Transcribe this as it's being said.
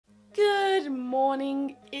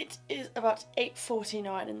morning. It is about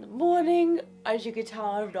 8:49 in the morning. As you can tell,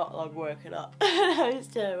 I'm not long woken up. I'm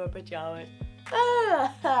still in my pajamas.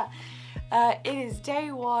 It is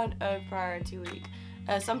day one of Priority Week.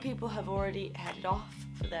 Some people have already headed off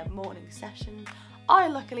for their morning session. I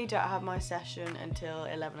luckily don't have my session until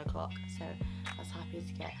 11 o'clock, so I was happy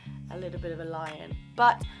to get a little bit of a lie-in.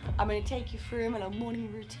 But I'm going to take you through my little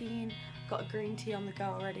morning routine. Got a green tea on the go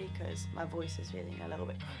already because my voice is feeling a little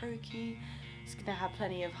bit croaky. It's going to have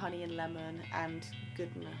plenty of honey and lemon and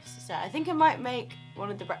goodness. So I think I might make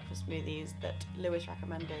one of the breakfast smoothies that Lewis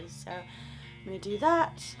recommended. So I'm going to do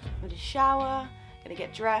that. I'm going to shower, going to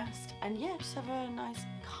get dressed, and yeah, just have a nice,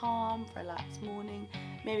 calm, relaxed morning.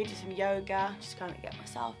 Maybe do some yoga, just kind of get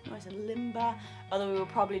myself nice and limber. Although we will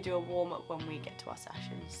probably do a warm-up when we get to our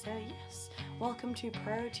sessions. So yes, welcome to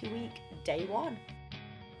Priority Week, day one.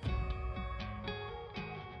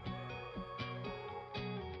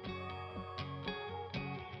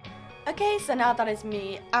 Okay, so now that is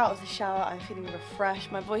me out of the shower, I'm feeling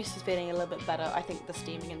refreshed. My voice is feeling a little bit better. I think the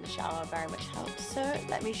steaming in the shower very much helps. So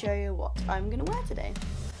let me show you what I'm going to wear today.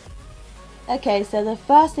 Okay, so the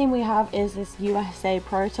first thing we have is this USA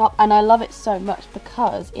Pro Top, and I love it so much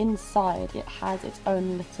because inside it has its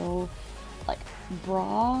own little like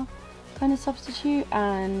bra kind of substitute,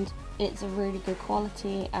 and it's a really good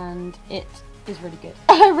quality and it is really good.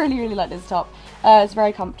 I really like this top. It's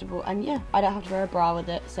very comfortable, and yeah, I don't have to wear a bra with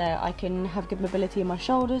it, so I can have good mobility in my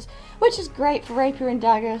shoulders, which is great for rapier and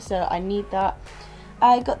dagger, so I need that.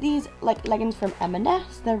 I got these like leggings from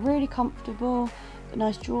M&S. They're really comfortable. Got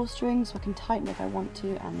nice drawstrings so I can tighten if I want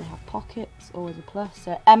to, and they have pockets, always a plus.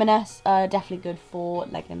 So M&S definitely good for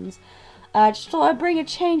leggings. Just thought I'd bring a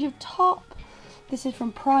change of top. This is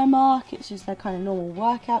from Primark. It's just their kind of normal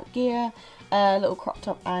workout gear. Little crop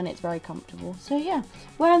top, and it's very comfortable. So yeah,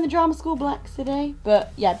 wearing the Drama School blacks today,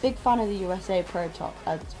 but yeah, big fan of the USA Pro Top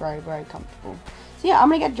as it's very comfortable. So yeah, I'm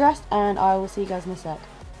gonna get dressed and I will see you guys in a sec.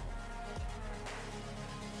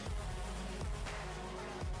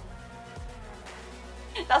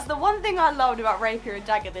 That's the one thing I loved about Rapier and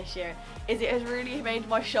Dagger this year, is it has really made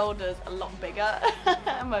my shoulders a lot bigger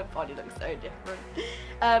and my body looks so different.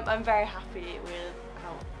 I'm very happy with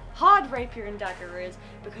how hard Rapier and Dagger is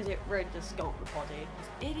because it really does sculpt the body.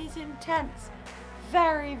 It is intense,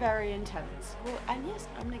 very intense. Well, and yes,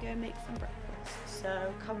 I'm gonna go make some breakfast,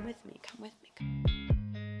 so come with me.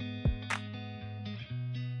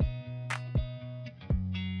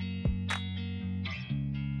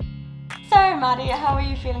 So Maddie, how are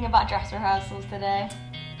you feeling about dress rehearsals today?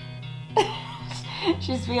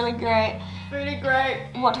 She's feeling great. Feeling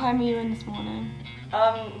great. What time are you in this morning?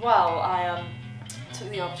 Well, I took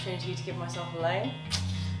the opportunity to give myself a lane.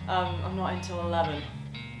 I'm not until 11,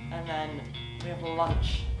 and then we have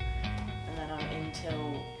lunch, and then I'm in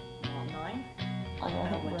till 9.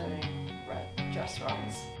 And we're doing red dress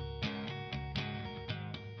runs.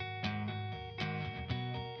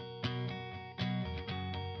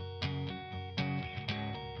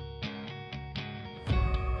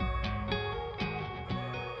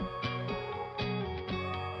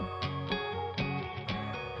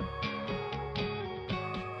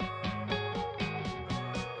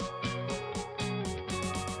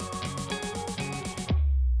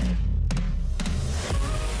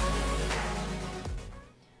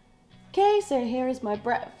 Okay, so here is my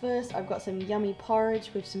breakfast. I've got some yummy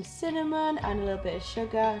porridge with some cinnamon and a little bit of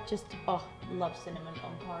sugar. Just, oh, love cinnamon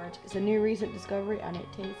on porridge. It's a new recent discovery and it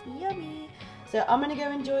tastes yummy. So I'm gonna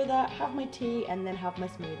go enjoy that, have my tea, and then have my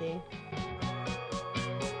smoothie.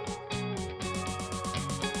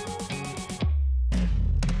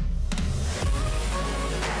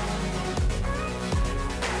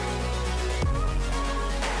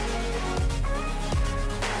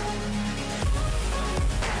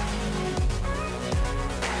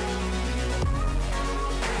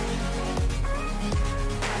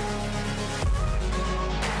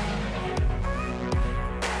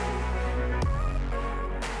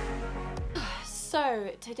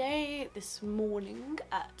 So today, this morning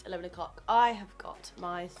at 11 o'clock, I have got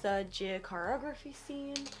my 3rd year choreography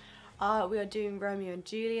scene. We are doing Romeo and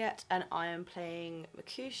Juliet, and I am playing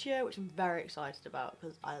Mercutio, which I'm very excited about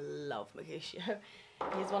because I love Mercutio.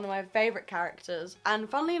 He's one of my favourite characters, and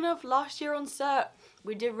funnily enough, last year on cert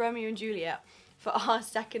we did Romeo and Juliet for our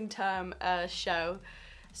 2nd term show.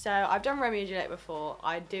 So I've done Romeo and Juliet before.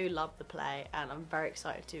 I do love the play, and I'm very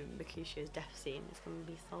excited to do Mercutio's death scene. It's going to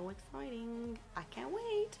be so exciting. I can't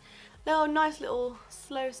wait. Nice little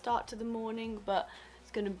slow start to the morning, but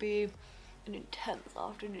it's going to be an intense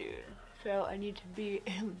afternoon. So I need to be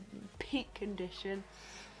in peak condition.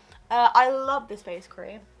 I love this face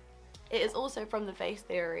cream. It is also from the Face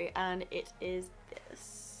Theory, and it is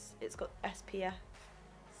this. It's got SPF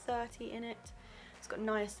 30 in it. It's got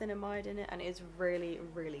niacinamide in it, and it's really,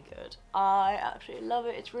 really good. I absolutely love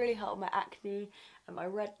it. It's really helped my acne and my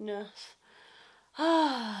redness.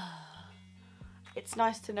 It's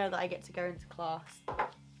nice to know that I get to go into class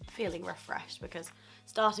feeling refreshed, because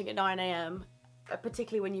starting at 9 AM,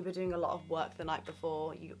 particularly when you've been doing a lot of work the night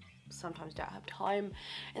before, you sometimes don't have time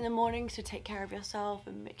in the morning to take care of yourself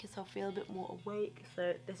and make yourself feel a bit more awake.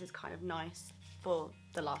 So this is kind of nice for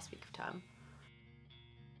the last week of term.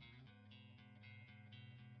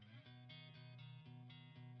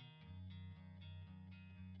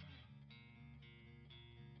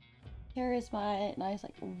 Here is my nice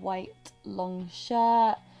like white long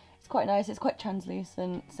shirt. It's quite nice, it's quite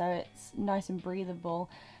translucent, so it's nice and breathable.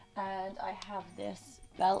 And I have this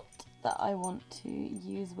belt that I want to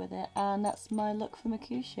use with it, and that's my look for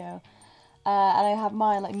Mercutio. And I have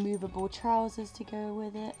my like movable trousers to go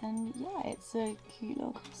with it, and yeah, it's a cute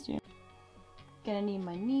little costume. Gonna need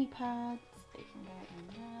my knee pads, they can go in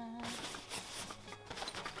there.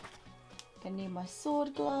 Gonna need my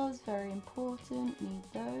sword gloves, very important, need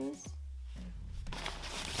those.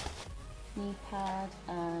 Knee pad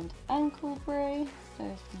and ankle brace,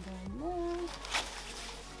 those can go in there.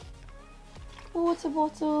 Water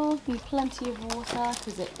bottle, need plenty of water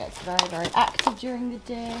because it gets very, very active during the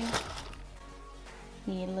day.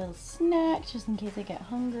 Need a little snack just in case I get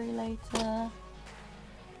hungry later.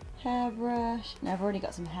 Hairbrush, and I've already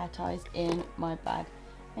got some hair ties in my bag.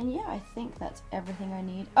 And yeah, I think that's everything I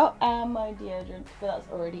need. Oh, and my deodorant, but that's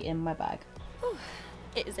already in my bag.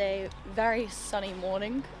 It is a very sunny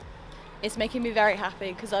morning. It's making me very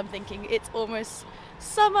happy because I'm thinking it's almost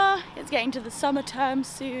summer, it's getting to the summer term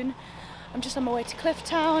soon. I'm just on my way to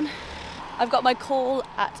Clifftown. I've got my call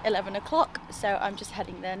at 11 o'clock, so I'm just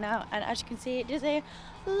heading there now. And as you can see, it is a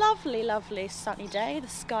lovely, lovely sunny day. The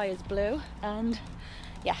sky is blue, and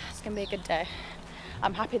yeah, it's gonna be a good day.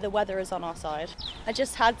 I'm happy the weather is on our side. I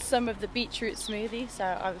just had some of the beetroot smoothie, so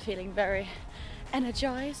I'm feeling very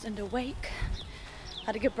energized and awake.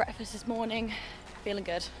 Had a good breakfast this morning, feeling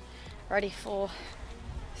good. Ready for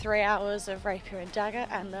 3 hours of Rapier and Dagger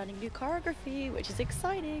and learning new choreography, which is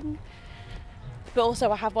exciting. But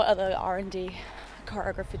also I have one other R&D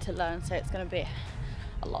choreography to learn, so it's going to be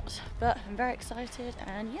a lot. But I'm very excited,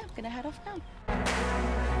 and yeah, I'm going to head off now.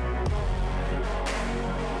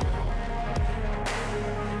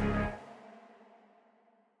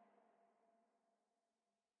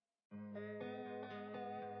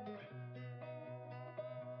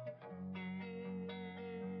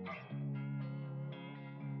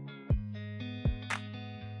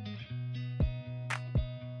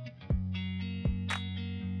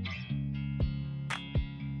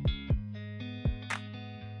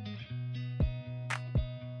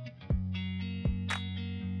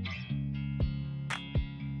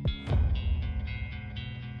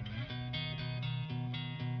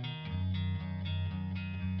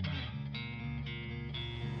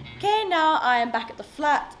 Okay, now I am back at the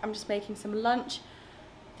flat. I'm just making some lunch.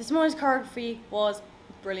 This morning's choreography was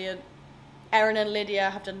brilliant. Erin and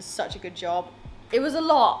Lydia have done such a good job. It was a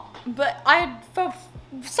lot, but for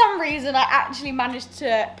some reason I actually managed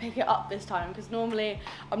to pick it up this time, because normally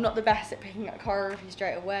I'm not the best at picking up choreography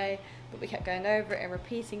straight away, but we kept going over it and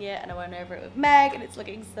repeating it, and I went over it with Meg, and it's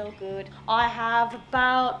looking so good. I have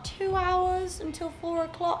about 2 hours until 4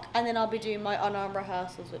 o'clock, and then I'll be doing my unarmed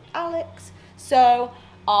rehearsals with Alex. So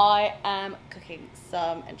I am cooking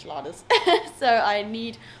some enchiladas. So I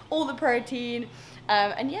need all the protein,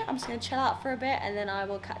 and yeah, I'm just gonna chill out for a bit, and then I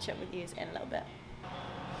will catch up with you in a little bit.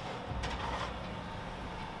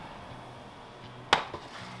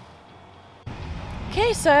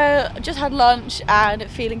 Okay, so just had lunch and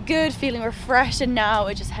feeling good, feeling refreshed, and now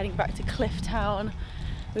we're just heading back to Clifftown.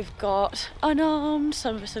 We've got unarmed,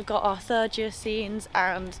 some of us have got our third year scenes,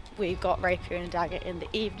 and we've got Rapier and Dagger in the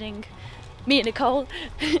evening. Me and Nicole,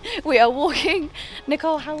 we are walking.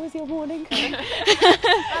 Nicole, how was your morning?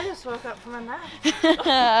 I just woke up from a nap.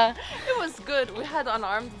 It was good. We had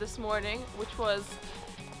unarmed this morning, which was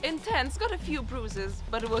intense. Got a few bruises,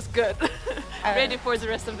 but it was good. Ready for the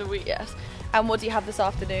rest of the week. Yes. And what do you have this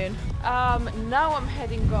afternoon? Now I'm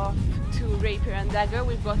heading off to Rapier and Dagger.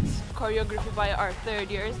 We've got choreography by our third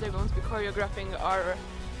years. They're going to be choreographing our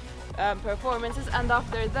performances, and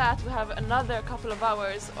after that we have another couple of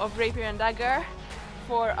hours of Rapier and Dagger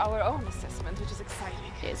for our own assessment, which is exciting.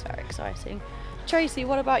 It is very exciting. Tracy,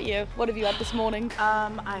 what about you? What have you had this morning?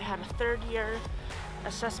 I had a third year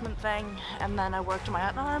assessment thing, and then I worked my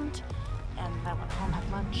unarmed, and I went home, had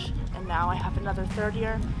lunch, and now I have another third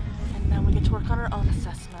year, and and then we get to work on our own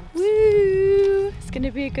assessments. Woo! It's going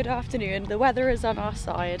to be a good afternoon. The weather is on our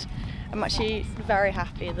side. I'm actually very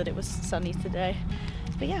happy that it was sunny today.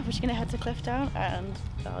 But yeah, we're just going to head to Clifftown and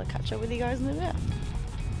I'll catch up with you guys in a bit.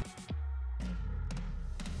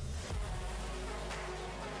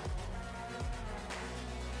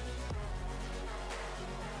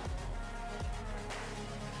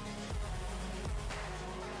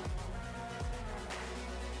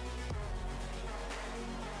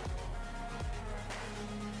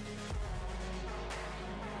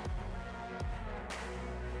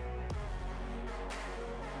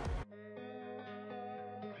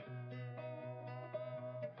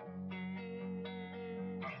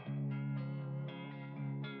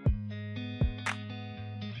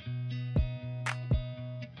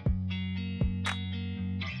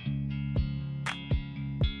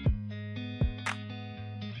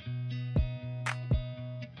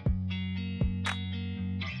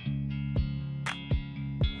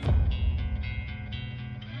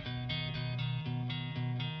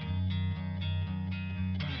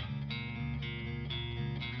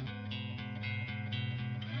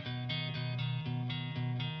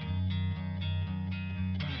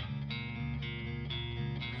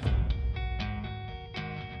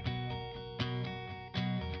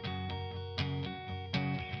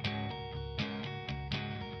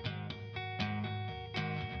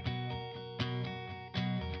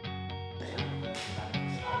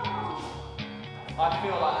 I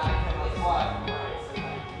feel like Anakin was quiet.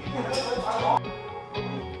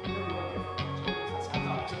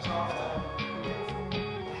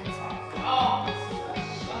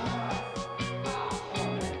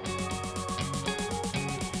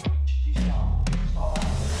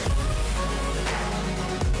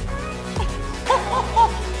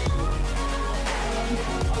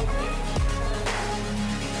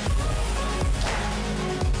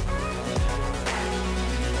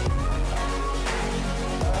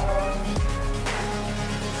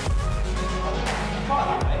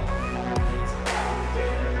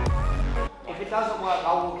 If it doesn't work,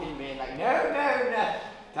 I'll walk in being like, no,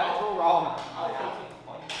 that's all wrong.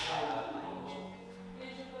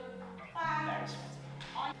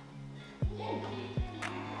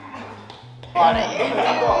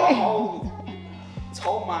 This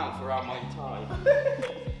whole mouth around my tie.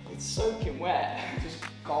 It's soaking wet. Just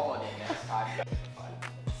gob on it next time.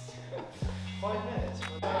 5 minutes.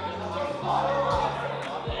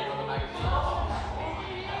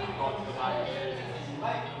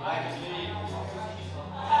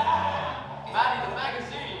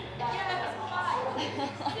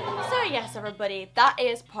 So yes everybody, that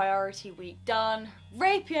is priority week done.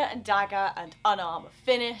 Rapier and Dagger and Unarm are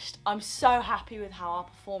finished. I'm so happy with how our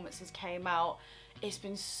performances came out. It's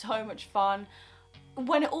been so much fun.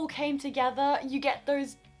 When it all came together, you get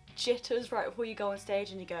those jitters right before you go on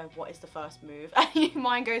stage and you go, what is the first move? And your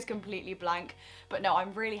mind goes completely blank. But no,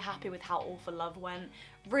 I'm really happy with how All for Love went.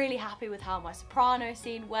 Really happy with how my soprano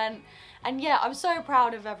scene went. And yeah, I'm so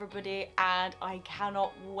proud of everybody and I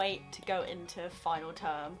cannot wait to go into final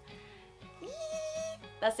term.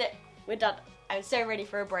 That's it, we're done. I'm so ready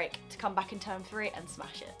for a break to come back in term 3 and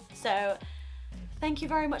smash it. So thank you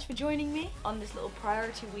very much for joining me on this little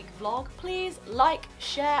priority week vlog. Please like,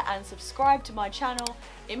 share and subscribe to my channel.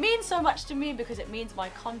 It means so much to me because it means my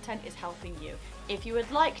content is helping you. If you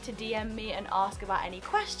would like to DM me and ask about any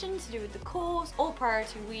questions to do with the course or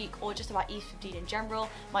priority week or just about E15 in general,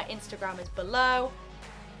 my Instagram is below.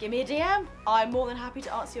 Give me a DM, I'm more than happy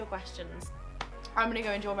to answer your questions. I'm gonna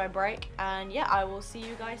go enjoy my break and yeah, I will see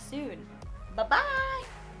you guys soon. Bye bye!